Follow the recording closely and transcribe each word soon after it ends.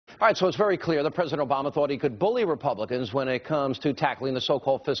All right, so it's very clear that President Obama thought he could bully Republicans when it comes to tackling the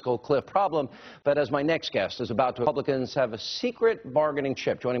so-called fiscal cliff problem. But as my next guest is about to, Republicans have a secret bargaining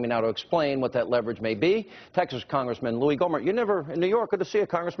chip. Joining me now to explain what that leverage may be, Texas Congressman Louie Gohmert. You're never in New York. Good to see you,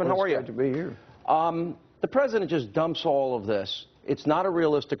 Congressman. Well, how are you? Good to be here. The president just dumps all of this. It's not a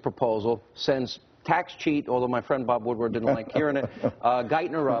realistic proposal. Sends tax cheat, although my friend Bob Woodward didn't like hearing it,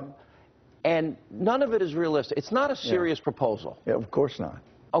 Geithner up. And none of it is realistic. It's not a serious proposal. Yeah, of course not.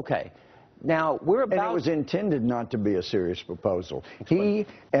 Okay. Now, we're about... And it was intended not to be a serious proposal. He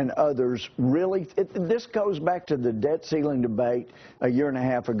and others really... This goes back to the debt ceiling debate a year and a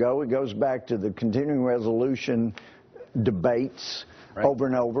half ago. It goes back to the continuing resolution debates over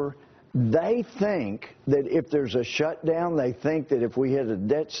and over. They think that if there's a shutdown, they think that if we hit a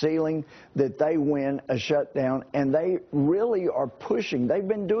debt ceiling, that they win a shutdown. And they really are pushing. They've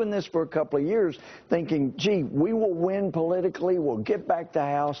been doing this for a couple of years, thinking, gee, we will win politically. We'll get back to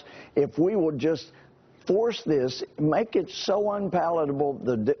House if we will just force this, make it so unpalatable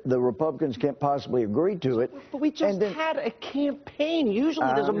the Republicans can't possibly agree to it. But we just had a campaign. Usually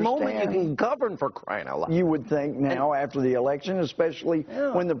there's a moment you can govern, for crying out loud. You would think now after the election, especially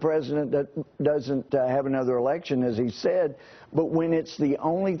when the president doesn't have another election, as he said, but when it's the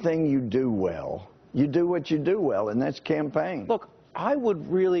only thing you do well, you do what you do well, and that's campaign. Look, I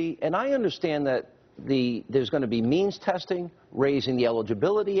would really, and I understand that there's going to be means testing, raising the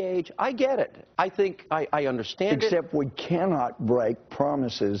eligibility age. I get it. I think I understand Except we cannot break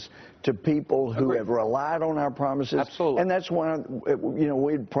promises to people who have relied on our promises. Absolutely. And that's one, you know,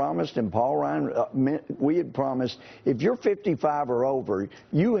 we had promised, and Paul Ryan, we had promised, if you're 55 or over,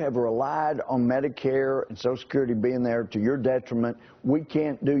 you have relied on Medicare and Social Security being there to your detriment. We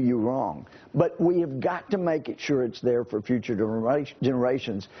can't do you wrong. But we have got to make it sure it's there for future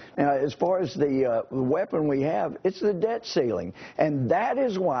generations. Now, as far as the weapon we have, it's the debt ceiling. And that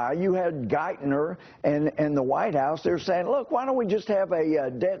is why you had Geithner and the White House. They're saying, look, why don't we just have a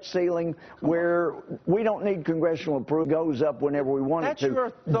debt ceiling where we don't need congressional approval, goes up whenever we want it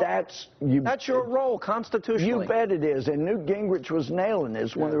to. That's your role constitutionally. You bet it is. And Newt Gingrich was nailing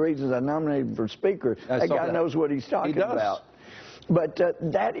this. One of the reasons I nominated for Speaker. That guy knows what he's talking about. But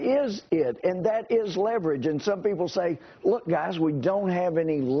that is it, and that is leverage. And some people say, look, guys, we don't have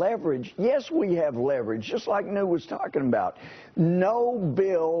any leverage. Yes, we have leverage, just like Newt was talking about. No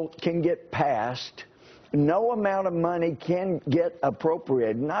bill can get passed. No amount of money can get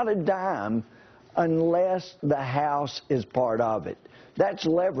appropriated, not a dime, unless the House is part of it. That's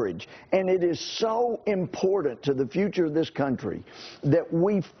leverage. And it is so important to the future of this country that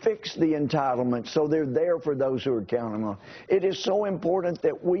we fix the entitlements so they're there for those who are counting on. It is so important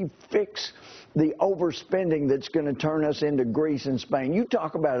that we fix the overspending that's going to turn us into Greece and Spain. You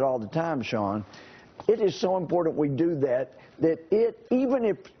talk about it all the time, Sean. It is so important we do that, even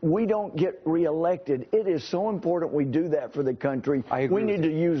if we don't get reelected, it is so important we do that for the country. We need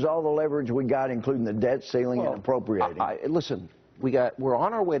to use all the leverage we got, including the debt ceiling and appropriating. Listen, we're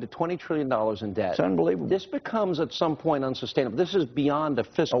on our way to $20 trillion in debt. It's unbelievable. This becomes at some point unsustainable. This is beyond a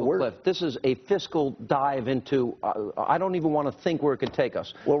fiscal cliff. This is a fiscal dive into, I don't even want to think where it could take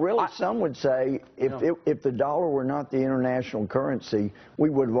us. Well, really, some would say if the dollar were not the international currency, we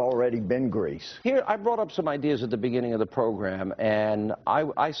would have already been Greece. Here, I brought up some ideas at the beginning of the program, and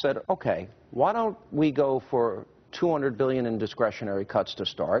I said, okay, why don't we go for $200 billion in discretionary cuts to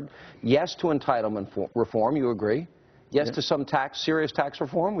start? Yes to entitlement reform, you agree? Yes to some serious tax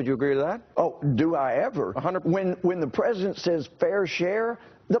reform. Would you agree to that? Oh, do I ever? 100%. When the president says fair share,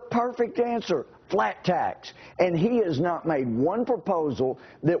 the perfect answer, flat tax. And he has not made one proposal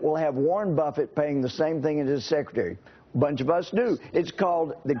that will have Warren Buffett paying the same thing as his secretary. A bunch of us do. It's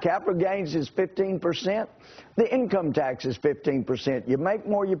called the capital gains is 15%. The income tax is 15%. You make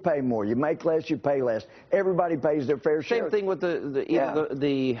more, you pay more. You make less, you pay less. Everybody pays their fair share. Same thing with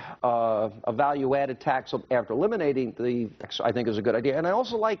the value-added tax after eliminating the tax, I think is a good idea. And I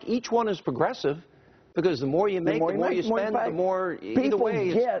also like each one is progressive. Because the more you make, the more you spend, the more, either way,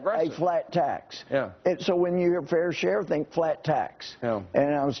 it's progressive. People get a flat tax. Yeah. And so when you hear fair share, think flat tax. Yeah.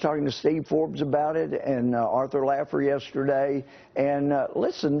 And I was talking to Steve Forbes about it and Arthur Laffer yesterday. And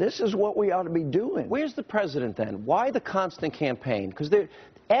listen, this is what we ought to be doing. Where's the president then? Why the constant campaign? Because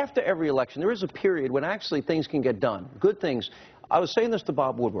after every election, there is a period when actually things can get done, good things. I was saying this to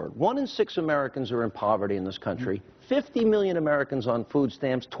Bob Woodward. 1 in 6 Americans are in poverty in this country. 50 million Americans on food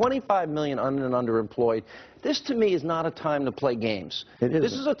stamps. 25 million underemployed. This, to me, is not a time to play games.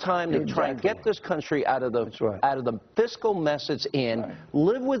 This is a time to try and get this country out of the fiscal mess it's in,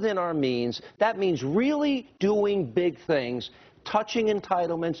 live within our means. That means really doing big things, touching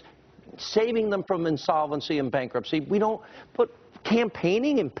entitlements, saving them from insolvency and bankruptcy. We don't put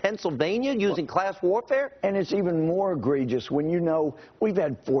campaigning in Pennsylvania using class warfare? And it's even more egregious when you know we've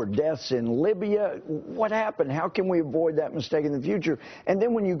had 4 deaths in Libya. What happened? How can we avoid that mistake in the future? And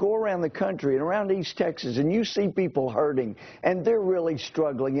then when you go around the country and around East Texas and you see people hurting and they're really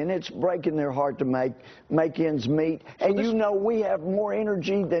struggling and it's breaking their heart to make ends meet, and you know we have more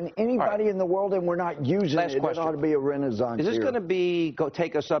energy than anybody in the world and we're not using it. It ought to be a renaissance. Is this going to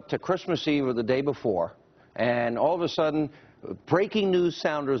take us up to Christmas Eve or the day before, and all of a sudden breaking news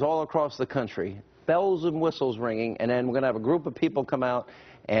sounders all across the country, bells and whistles ringing, and then we're going to have a group of people come out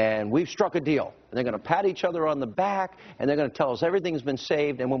and we've struck a deal. And they're going to pat each other on the back and they're going to tell us everything's been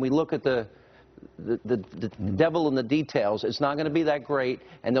saved, and when we look at the devil in the details, it's not going to be that great,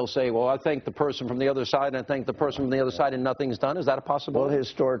 and they'll say, well, I thank the person from the other side, and I thank the person from the other side, and nothing's done. Is that a possibility? Well,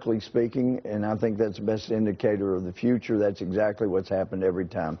 historically speaking, and I think that's the best indicator of the future, that's exactly what's happened every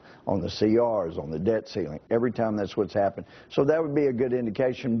time on the CRs, on the debt ceiling. Every time that's what's happened. So that would be a good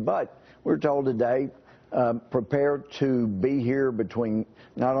indication, but we're told today, prepare to be here between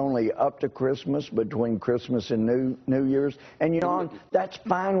not only up to Christmas, but between Christmas and New Year's. And, you know, that's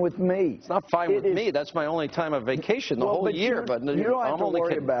fine with me. It's not fine with me. That's my only time of vacation the whole year. But you don't have to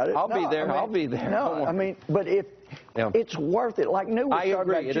worry about it. I'll be there. I'll be there. No, I mean, but if it's worth it. Like New was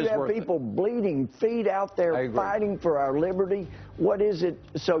talking about, you have people bleeding, feet out there fighting for our liberty. What is it?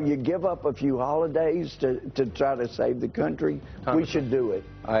 So you give up a few holidays to try to save the country? We should do it.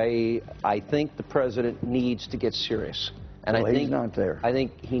 I think the president needs to get serious. And well, he's not there. I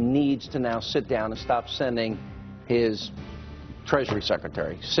think he needs to now sit down and stop sending his Treasury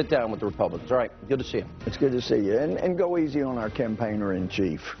Secretary. Sit down with the Republicans. All right, good to see you. It's good to see you. And go easy on our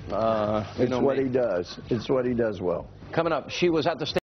campaigner-in-chief. It's what he does. It's what he does well. Coming up, she was at the